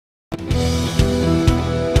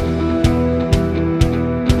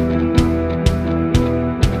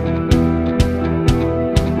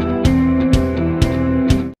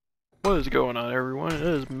going on, everyone? It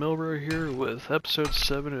is Milbro here with episode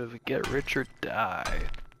 7 of Get Rich or Die,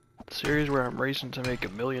 the series where I'm racing to make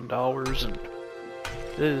 $1 million, and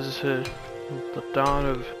it is the dawn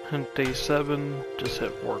of day 7, just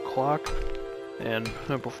hit 4 o'clock, and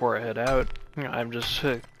before I head out, I'm just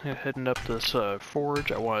heading up this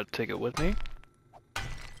forge. I want to take it with me.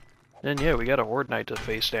 And yeah, we got a Horde Knight to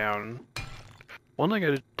face down. One thing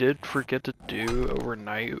I did forget to do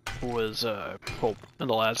overnight was, well, in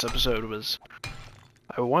the last episode was,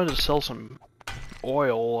 I wanted to sell some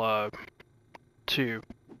oil, to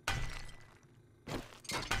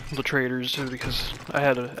the traders because I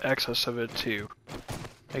had an excess of it to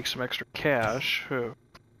make some extra cash, but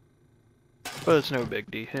it's no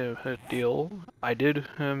big deal. I did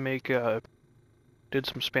did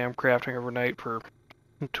some spam crafting overnight for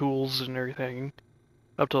tools and everything.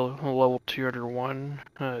 Up to level 201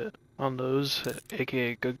 on those,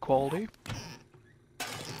 aka good quality.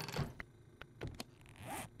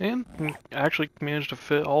 And I actually managed to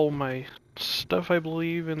fit all my stuff, I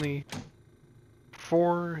believe, in the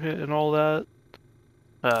 4 and all that.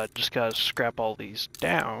 Just gotta scrap all these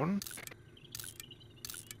down.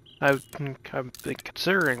 I've been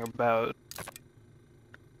considering about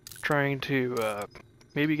trying to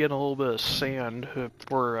maybe get a little bit of sand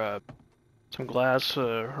for some glass,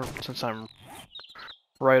 since I'm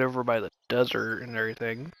right over by the desert and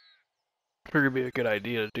everything. Figured it'd be a good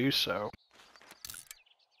idea to do so.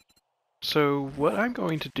 So what I'm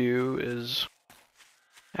going to do is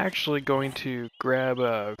actually going to grab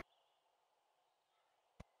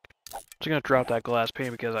just gonna drop that glass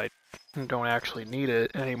pane because I don't actually need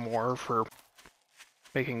it anymore for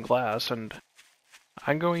making glass, and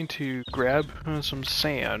I'm going to grab some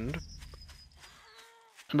sand.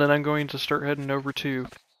 And then I'm going to start heading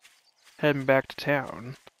back to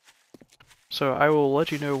town. So I will let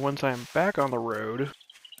you know once I'm back on the road,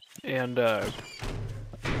 and oh,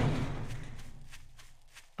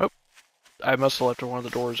 I must have left one of the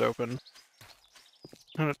doors open.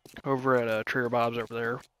 Over at Trader Bob's over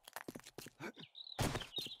there.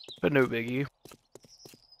 But no biggie.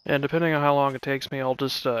 And depending on how long it takes me, I'll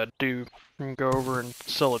just go over and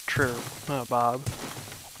sell at Trader Bob.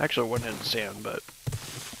 Actually, I went in sand, but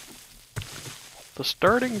the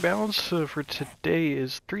starting balance for today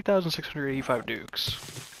is 3,685 dukes.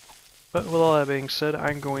 But with all that being said,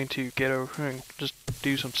 I'm going to get over and just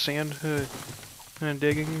do some sand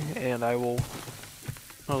digging, and I'll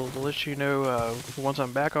let you know once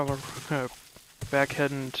I'm back on the back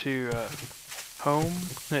heading to home,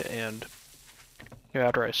 and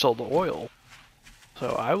after I sell the oil. So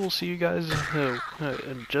I will see you guys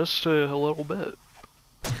in just a little bit.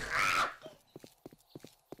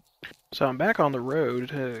 So I'm back on the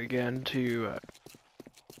road again to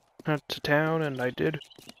town, and I did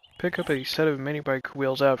pick up a set of mini bike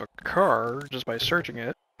wheels out of a car just by searching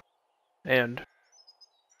it, and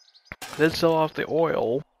I did sell off the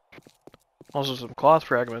oil, also some cloth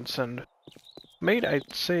fragments, and made,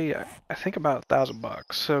 I'd say, I think about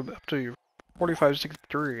 $1,000, so up to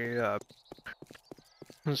 45.63.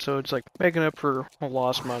 And so it's like making up for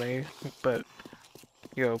lost money, but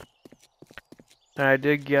and I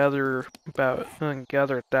did gather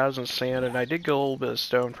 1,000 sand, and I did get a little bit of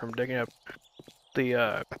stone from digging up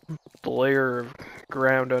the layer of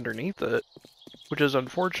ground underneath it, which is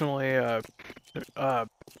unfortunately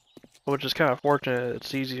which is kind of fortunate.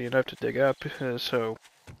 It's easy enough to dig up, so.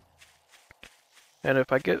 And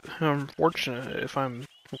if I get fortunate, if I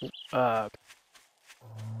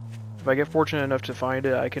get fortunate enough to find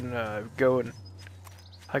it, I can go and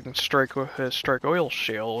I can strike oil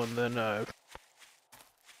shale, and then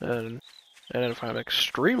and if I'm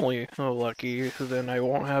extremely lucky, then I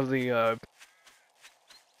won't have the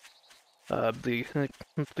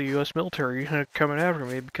U.S. military coming after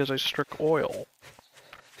me because I struck oil.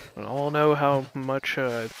 And all know how much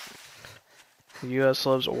the U.S.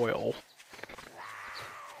 loves oil.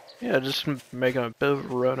 Yeah, just making a bit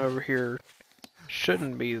of a run over here.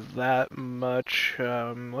 Shouldn't be that much.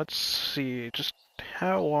 Let's see, just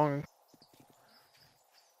how long.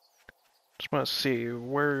 Just want to see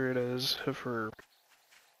where it is for.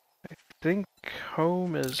 I think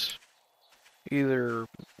home is either.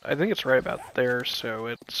 I think it's right about there, so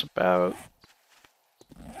it's about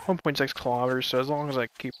 1.6 kilometers. So as long as I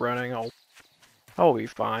keep running, I'll be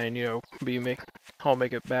fine. I'll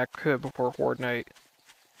make it back before Horde Night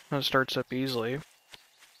starts up easily.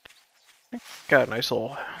 Got a nice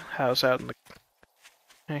little house out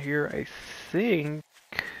in here. I think,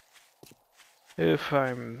 if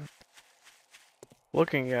I'm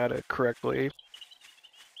looking at it correctly,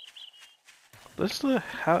 this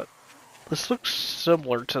looks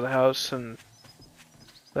similar to the house in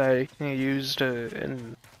that I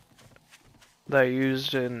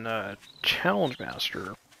used in Challenge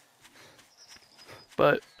Master,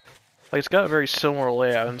 but like it's got a very similar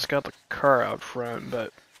layout and it's got the car out front,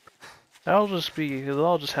 but it'll just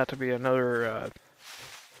have to be another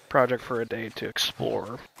project for a day to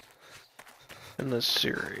explore in this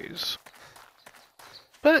series.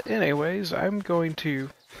 But anyways, I'm going to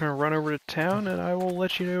run over to town and I will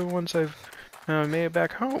let you know once I've made it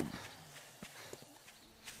back home.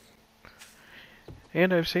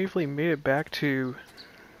 And I've safely made it back to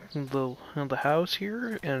the house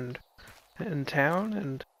here and in town,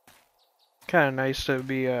 and kind of nice to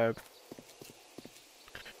be I'm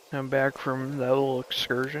back from that little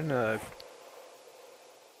excursion. I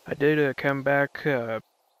did come back. I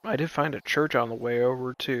did find a church on the way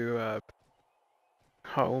over to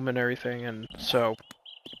home and everything, and so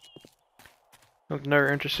another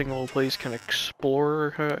interesting little place can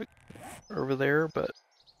explore over there. But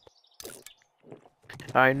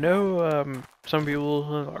I know some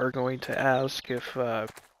people are going to ask if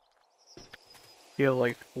you know,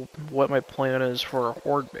 like what my plan is for a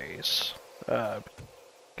Horde base,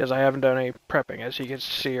 because I haven't done any prepping, as you can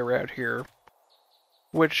see around here,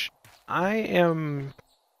 which I am.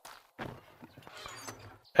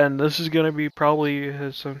 And this is gonna be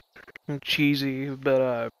probably some cheesy,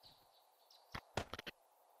 but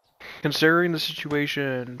considering the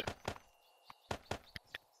situation,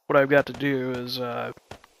 what I've got to do is I'm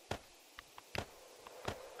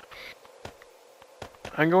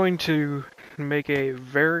going to make a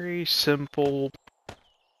very simple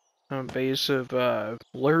base of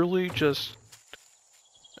literally just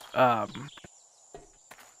what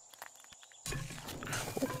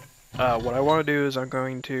I want to do is I'm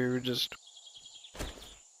going to just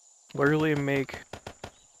literally make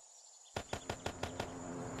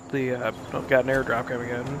the I've got an airdrop coming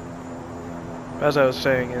in. As I was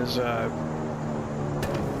saying, is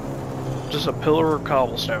just a pillar of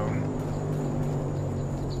cobblestone,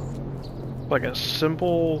 like a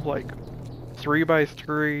simple like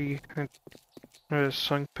 3x3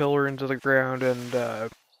 sunk pillar into the ground, and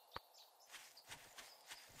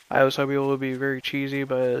I was hoping it would be very cheesy,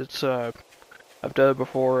 but it's I've done it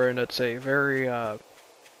before, and it's a very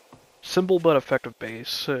simple but effective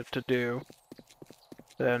base to do.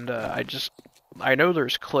 And I know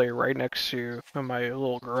there's clay right next to my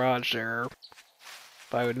little garage there,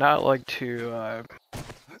 but I would not like to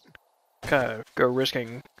kind of go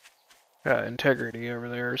risking integrity over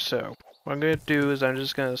there. So what I'm gonna do is I'm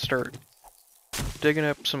just gonna start digging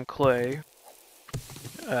up some clay,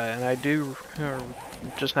 and I do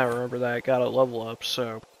just now remember that I got a level up,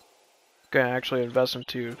 so I'm gonna actually invest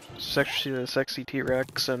into the sexy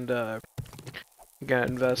T-Rex, and gonna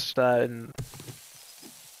invest that in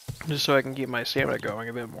just so I can keep my stamina going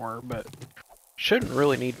a bit more, but shouldn't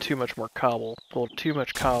really need too much more cobble. Well, too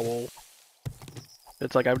much cobble.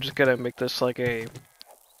 It's like I'm just gonna make this like this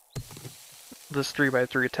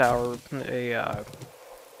 3x3 tower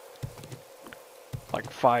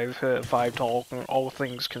like five tall, all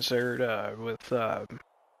things considered, with so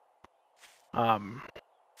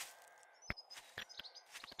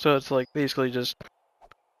it's like basically just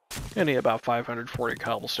I need about 540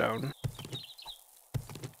 cobblestone.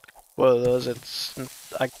 One of those,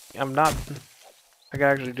 I can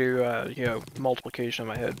actually do you know, multiplication in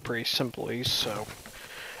my head pretty simply, so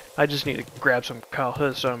I just need to grab some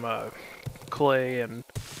clay and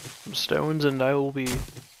some stones, and I will be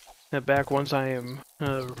back once I am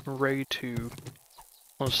ready to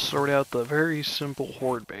sort out the very simple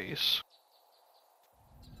Horde base.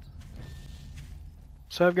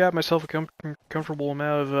 So I've got myself a comfortable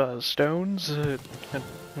amount of stones and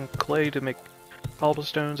clay to make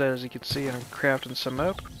cobblestones. As you can see, I'm crafting some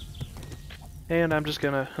up. And I'm just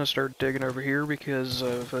gonna start digging over here because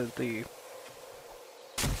of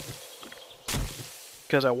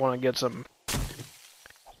because I want to get some.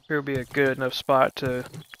 Here would be a good enough spot to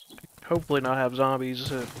hopefully not have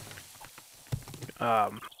zombies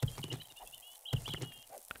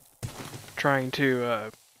trying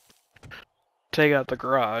to take out the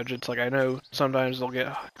garage. It's like I know sometimes they'll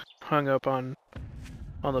get hung up on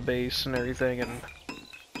the base and everything, and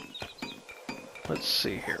let's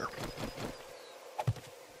see here.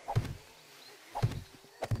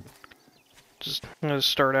 Just I'm gonna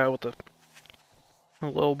start out with a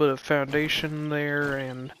little bit of foundation there,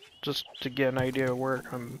 and just to get an idea of where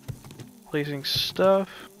I'm placing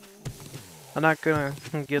stuff. I'm not gonna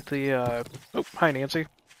get the oh, hi Nancy.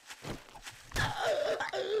 A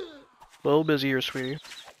little busy here, sweetie.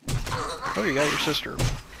 Oh, you got your sister.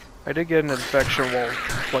 I did get an infection while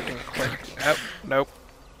collecting clay. Oh, nope.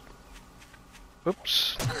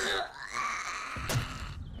 Oops.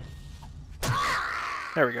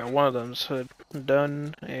 There we go, one of them's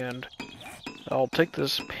done, and I'll take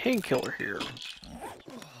this painkiller here.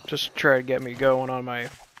 Just to try to get me going on my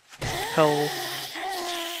health.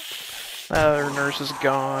 That other nurse is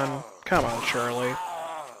gone. Come on, Charlie.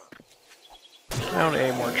 I don't need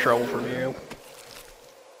any more trouble from you.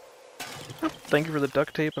 Oh, thank you for the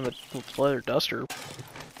duct tape and the leather duster.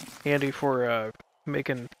 Handy for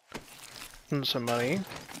making some money.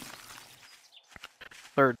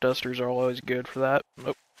 Leather dusters are always good for that.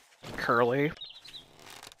 Oh, Curly.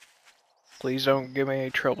 Please don't give me any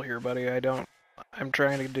trouble here, buddy. I'm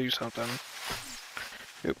trying to do something.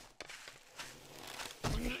 Oop.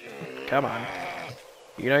 Come on.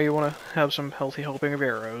 You know you want to have some healthy helping of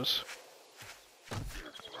arrows.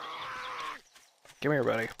 Come here,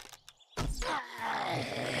 buddy.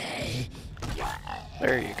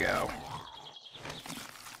 There you go.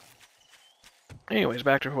 Anyways,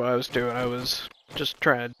 back to what I was doing. I was just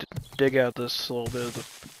trying to dig out this little bit of the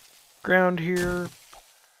ground here.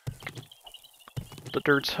 The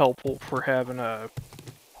dirt's helpful for having a...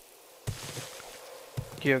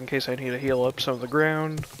 in case I need to heal up some of the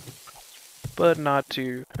ground. But not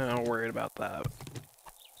too worried about that.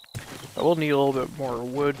 I will need a little bit more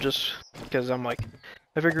wood just because I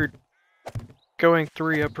figured going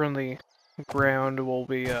 3 up from the ground will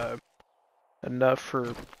be enough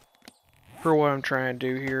for what I'm trying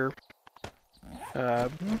to do here.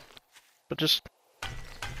 But just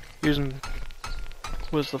using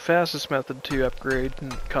was the fastest method to upgrade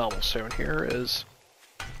cobblestone here is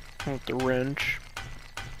with the wrench.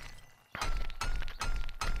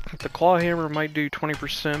 The claw hammer might do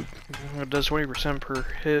 20%, it does 20% per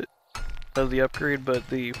hit of the upgrade, but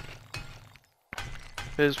it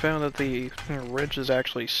is found that the wrench is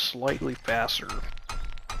actually slightly faster.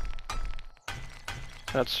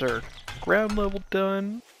 That's our ground level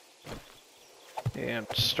done, and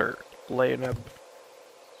start laying up.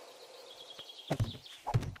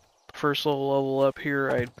 First little level up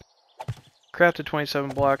here, I crafted 27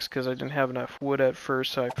 blocks because I didn't have enough wood at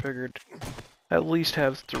first, so I figured at least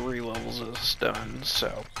have 3 levels of this done,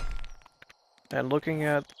 so. And looking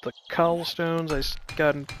at the cobblestones, I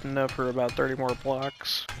got enough for about 30 more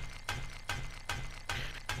blocks.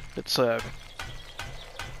 It's yeah,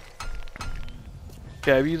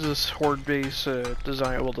 I've used this Horde base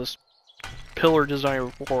design, well, this pillar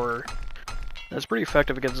design before. It's pretty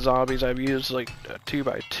effective against zombies. I've used like a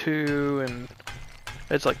 2x2, and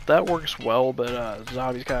it's like that works well, but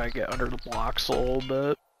zombies kind of get under the blocks a little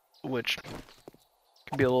bit, which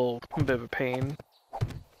can be a little bit of a pain.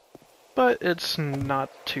 But it's not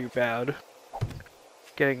too bad.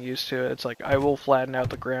 Getting used to it. It's like I will flatten out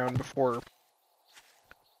the ground before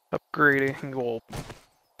upgrading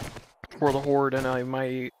for the Horde, and I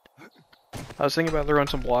was thinking about throwing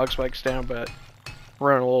some block spikes down, but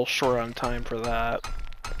running a little short on time for that.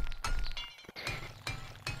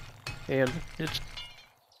 And it's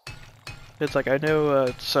like I know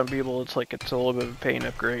some people it's a little bit of a pain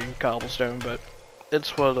upgrading cobblestone, but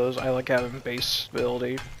it's one of those I like having base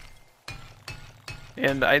ability.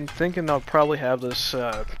 And I'm thinking I'll probably have this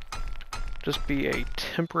just be a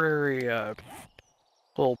temporary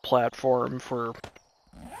little platform for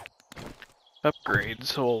upgrades.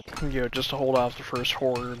 So, just to hold off the first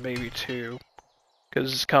Horde, maybe 2.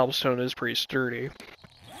 Because cobblestone is pretty sturdy.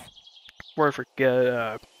 Before I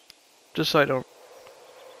forget, just so I don't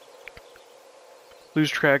lose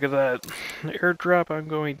track of that airdrop, I'm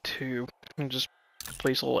going to just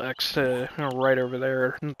place a little X right over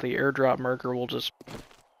there. The airdrop marker will just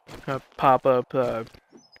pop up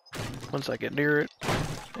once I get near it.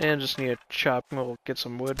 And just need to chop, we'll get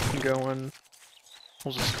some wood going.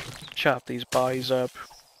 We'll just chop these bodies up,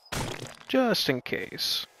 just in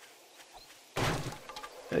case.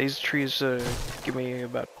 These trees give me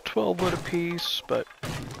about 12 wood apiece, but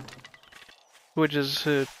which is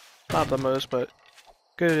not the most, but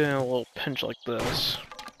good in a little pinch like this.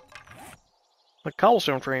 The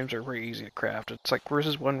cobblestone frames are pretty easy to craft. It's like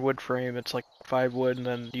versus 1 wood frame, it's like 5 wood, and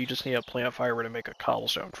then you just need a plant fiber to make a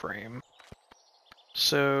cobblestone frame.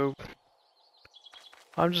 So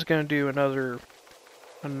I'm just gonna do another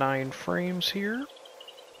 9 frames here,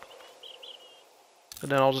 and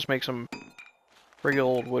then I'll just make some regular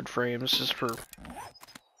old wood frames just for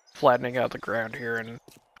flattening out the ground here, and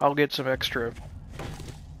I'll get some extra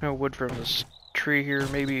wood from this tree here,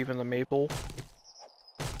 maybe even the maple.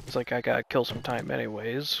 It's like I gotta kill some time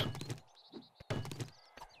anyways.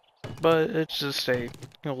 But it's just a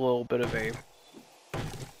little bit of a...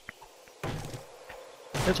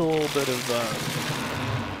 It's a little bit of,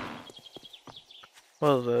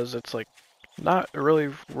 one of those, it's like, not really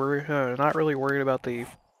worried about the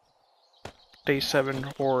Day 7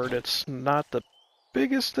 Horde. It's not the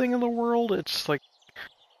biggest thing in the world. It's like,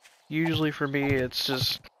 usually for me, it's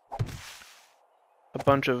just a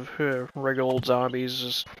bunch of regular old zombies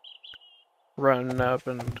just running up,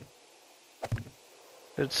 and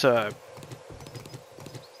it's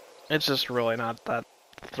just really not that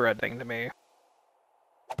threatening to me.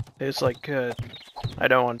 It's like, I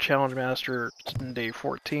know on Challenge Master day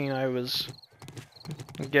 14, I was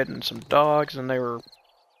getting some dogs, and they were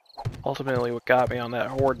ultimately what got me on that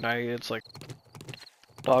Horde night. It's like,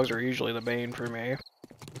 dogs are usually the bane for me.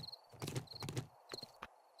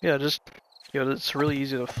 Yeah, just, it's really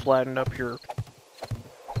easy to flatten up your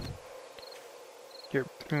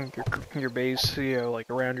base, like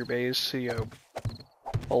around your base.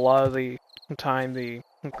 A lot of the time the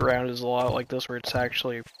ground is a lot like this, where it's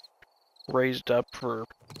actually raised up for,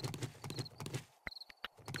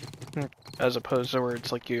 as opposed to where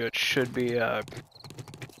it's like it should be.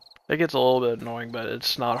 It gets a little bit annoying, but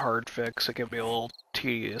it's not hard to fix. It can be a little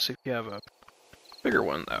tedious if you have a bigger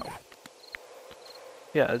one, though.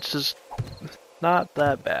 Yeah, it's just not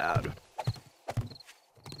that bad.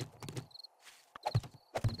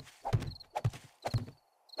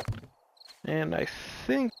 And I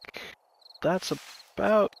think that's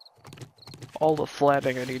about all the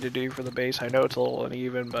flattening I need to do for the base. I know it's a little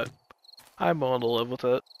uneven, but I'm willing to live with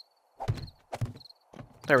it.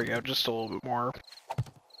 There we go, just a little bit more.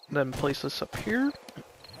 Then place this up here.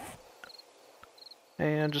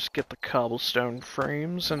 And just get the cobblestone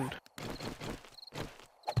frames, and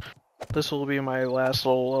this will be my last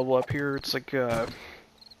little level up here. It's like,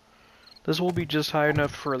 this will be just high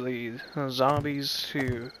enough for the zombies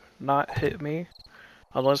to not hit me.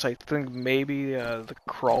 Unless I think maybe the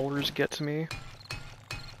crawlers get to me.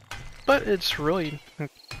 But it's really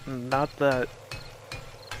not that...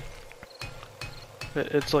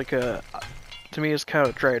 It's like a... To me, it's kind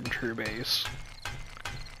of a tried and true base.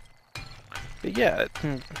 But yeah,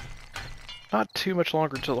 not too much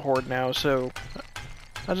longer to the Horde now, so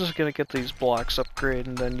I'm just gonna get these blocks upgraded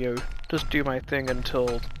and then, just do my thing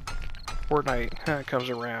until Horde night comes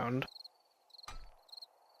around.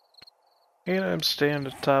 And I'm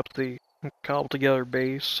standing atop the cobbled together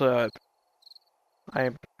base.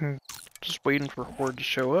 I'm just waiting for Horde to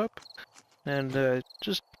show up, and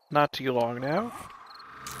just not too long now.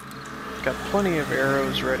 Got plenty of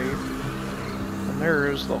arrows ready, and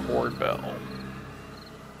there is the Horde bell.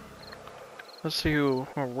 Let's see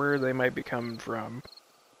where they might be coming from.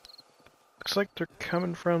 Looks like they're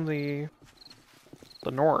coming from the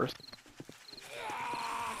north.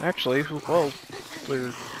 Actually, well,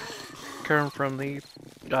 they're coming from the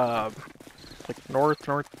like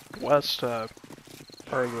northwest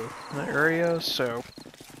part of the area. So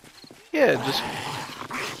yeah, just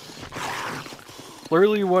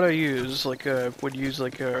literally what I use. Like would use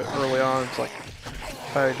like early on. It's like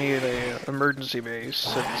if I need a emergency base.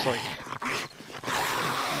 It's like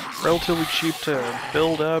relatively cheap to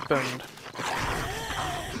build up, and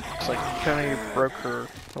it's like Penny broke her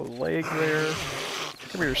leg there.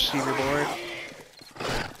 Come here, Stevie boy.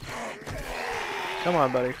 Come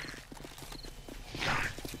on, buddy.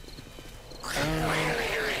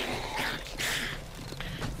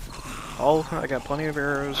 I got plenty of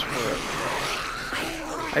arrows for it.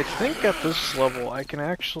 I think at this level I can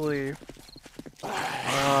actually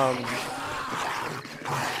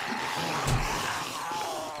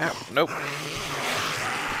nope.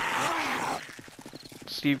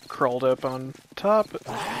 Steve crawled up on top.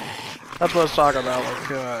 That's what I was talking about,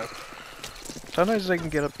 like, sometimes they can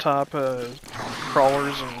get up top,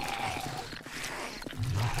 crawlers, and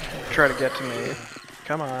try to get to me.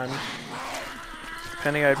 Come on.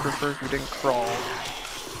 Penny, I'd prefer if you didn't crawl.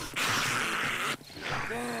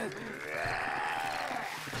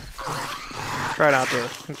 Try not to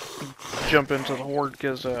jump into the Horde,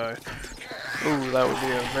 because, ooh, that would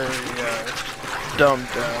be a very, dumb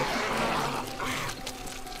death.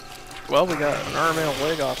 Well, we got an arm and a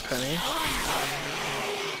leg off Penny.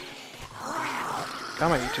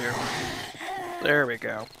 Come on, you two. There we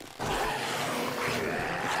go.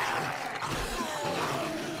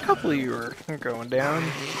 A couple of you are going down.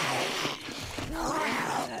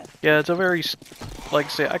 Yeah, it's a very, like I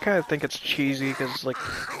say, I kind of think it's cheesy because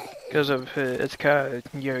of it's kind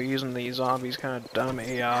of, using the zombies kind of dumb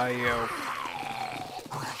AI,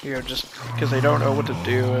 just because they don't know what to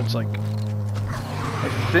do. It's like, I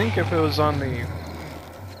think if it was on the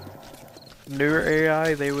newer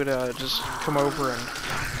AI, they would just come over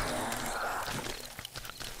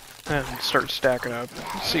and start stacking up.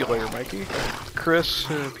 See you later, Mikey. Chris,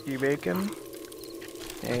 P. Bacon,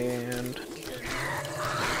 and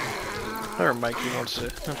there, Mikey wants to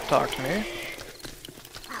talk to me.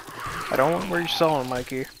 I don't want where you're selling,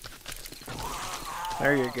 Mikey.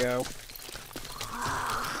 There you go.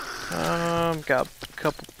 Got a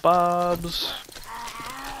couple bobs.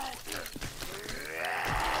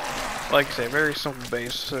 Like I say, very simple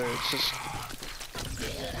base. So it's just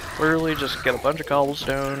literally just get a bunch of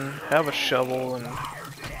cobblestone, have a shovel, and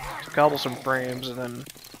cobble some frames, and then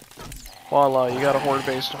voila, you got a horde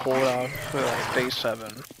base to hold out for day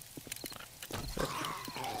 7.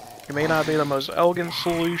 It may not be the most elegant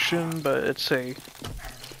solution, but it's a.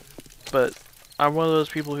 But I'm one of those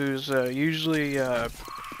people who's usually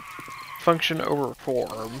function over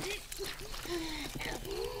form.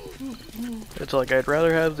 It's like I'd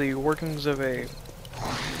rather have the workings of a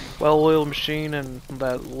well-oiled machine and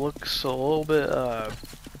that looks a little bit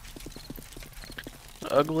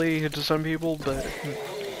ugly to some people, but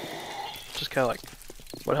just kind of like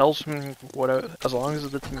what helps me, as long as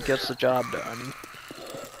it gets the job done.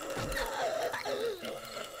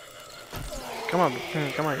 Come on,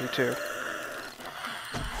 you two.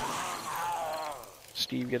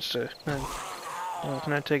 Steve gets to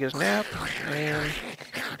can I take his nap, and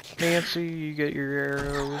Nancy, you get your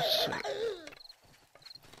arrows.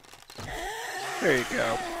 There you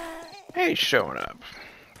go. Hey, showing up.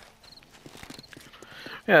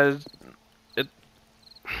 Yeah, it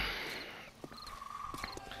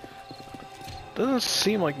doesn't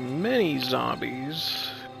seem like many zombies.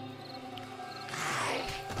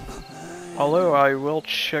 Although I will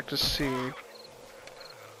check to see.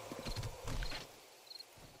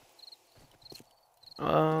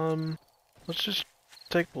 Let's just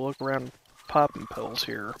take a look around popping pills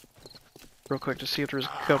here real quick to see if there's a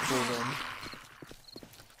couple of them.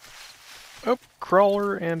 Oh,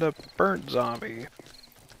 crawler and a burnt zombie.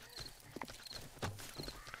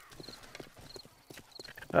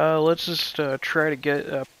 Let's just try to get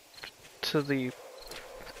up to the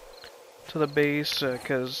base,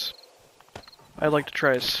 because I'd like to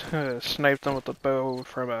try to snipe them with the bow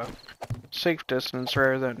from a safe distance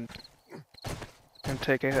rather than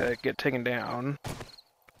get taken down.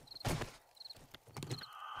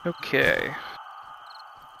 Okay.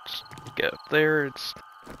 Just get up there. It's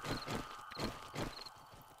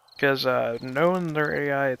because knowing their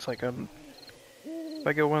AI, it's like if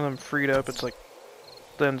I get one of them freed up, it's like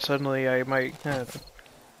then suddenly I might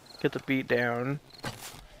get the beat down.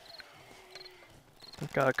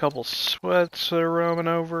 I've got a couple sweats that are roaming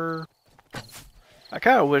over. I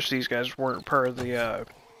kind of wish these guys weren't part of the.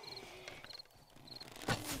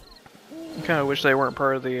 I kind of wish they weren't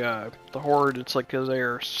part of the horde. It's like because they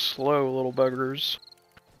are slow little buggers.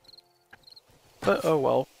 But oh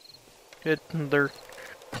well, they're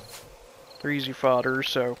easy fodder.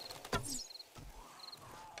 So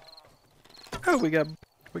oh, we got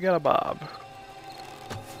a bob.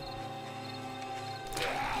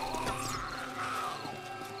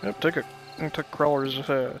 Yep, took Crawler's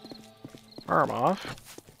arm off.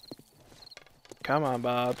 Come on,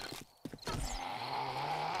 Bob.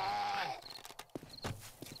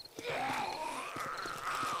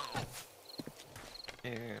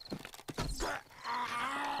 And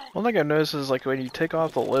one thing I've noticed is like when you take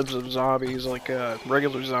off the limbs of zombies, like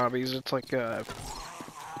regular zombies, it's like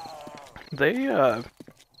they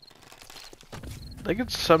can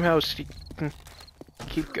somehow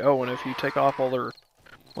keep going if you take off all their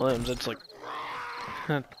limbs. It's like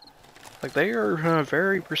like they are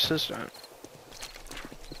very persistent.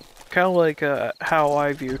 Kind of like how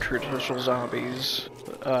I view traditional zombies.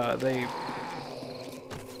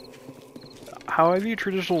 How I view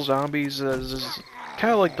traditional zombies is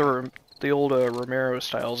kind of like the old Romero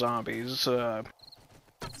style zombies,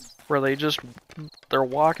 where they're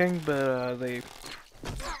walking, but they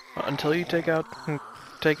until you take out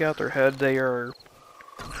their head, they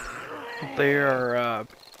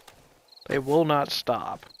will not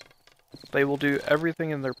stop. They will do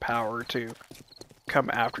everything in their power to come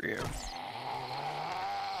after you.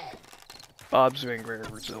 Bob's being very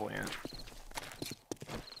resilient.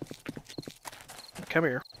 Come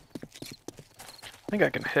here. I think I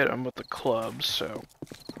can hit him with the clubs, so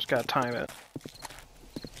just gotta time it.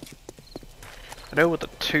 I know with the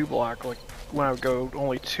 2 block, like when I would go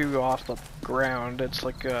only 2 off the ground, it's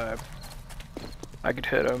like I could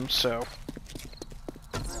hit him, so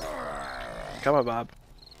come on, Bob.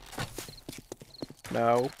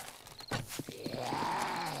 No.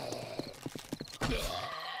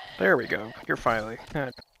 There we go. You're finally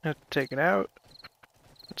taken out.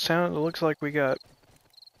 It looks like we got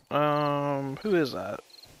who is that?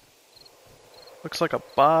 Looks like a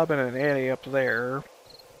Bob and an Annie up there.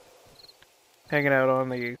 Hanging out on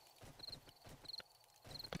the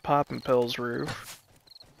Poppin' Pills roof.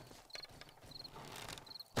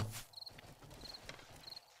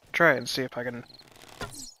 Try and see if I can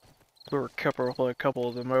lure a couple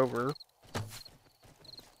of them over.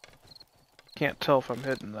 Can't tell if I'm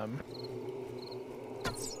hitting them.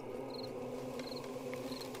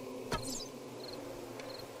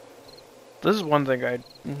 This is one thing I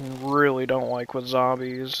really don't like with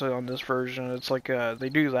zombies on this version. It's like, they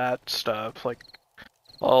do that stuff, like,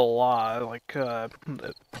 a lot. Like,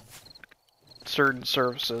 certain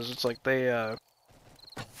services. It's like they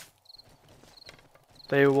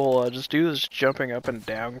will, just do this jumping up and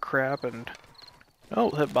down crap and... Oh,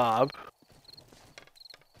 hit Bob.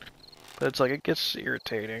 But it's like, it gets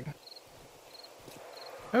irritating.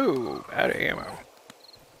 Oh, out of ammo.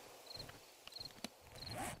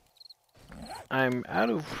 I'm out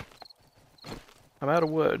of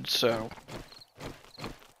wood, so...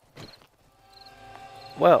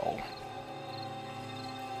 Well...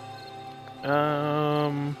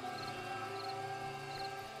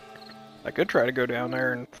 I could try to go down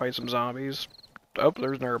there and fight some zombies. Oh,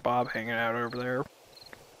 there's another Bob hanging out over there.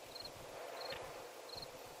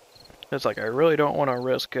 It's like, I really don't want to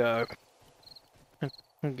risk,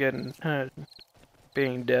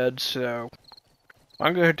 being dead, so... What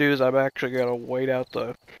I'm gonna do is I'm actually gonna wait out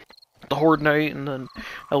the Horde night, and then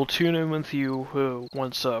I'll tune in with you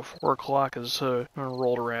once 4 o'clock is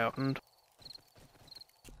rolled around.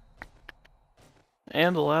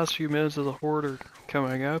 And the last few minutes of the Horde are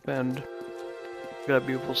coming up, and we've got a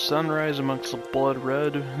beautiful sunrise amongst the blood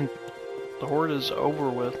red. The Horde is over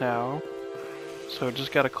with now, so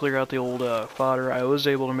just gotta clear out the old fodder. I was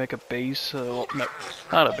able to make a base, well, no,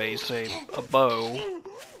 not a base, a bow.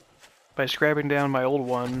 By scrapping down my old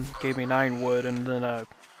one, gave me 9 wood, and then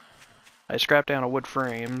I scrapped down a wood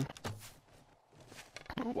frame.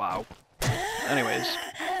 Wow. Anyways,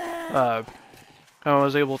 I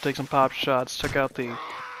was able to take some pop shots, took out the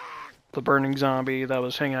burning zombie that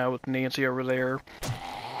was hanging out with Nancy over there.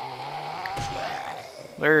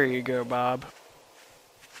 There you go, Bob.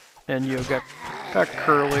 And you got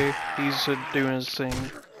Curly. He's doing his thing,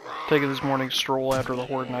 taking his morning stroll after the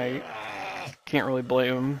Horde night. Can't really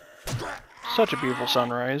blame him. Such a beautiful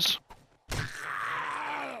sunrise.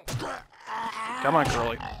 Come on,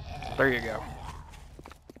 Curly. There you go.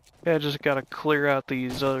 Yeah, just gotta clear out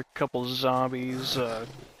these other couple zombies. It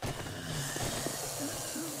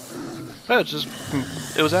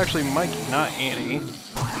was actually Mikey, not Annie.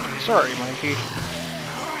 Sorry, Mikey.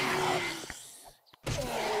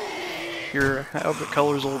 Your outfit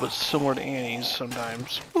color's a little bit similar to Annie's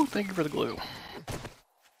sometimes. Oh, thank you for the glue.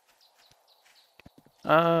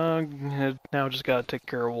 Now just gotta take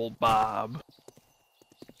care of old Bob.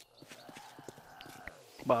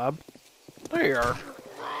 Bob? There you are.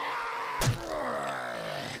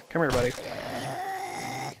 Come here, buddy.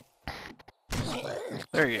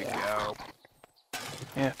 There you go.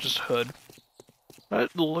 Yeah, just hood.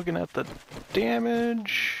 But looking at the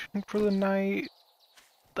damage for the night,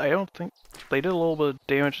 I don't think they did a little bit of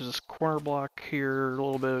damage to this corner block here, a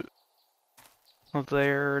little bit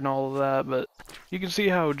there and all of that, but you can see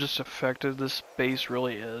how just effective this base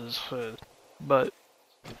really is. But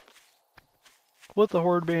with the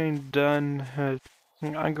Horde being done,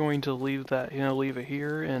 I'm going to leave it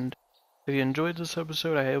here. And if you enjoyed this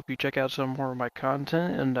episode, I hope you check out some more of my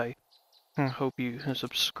content, and I hope you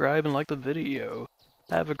subscribe and like the video.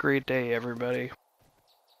 Have a great day, everybody.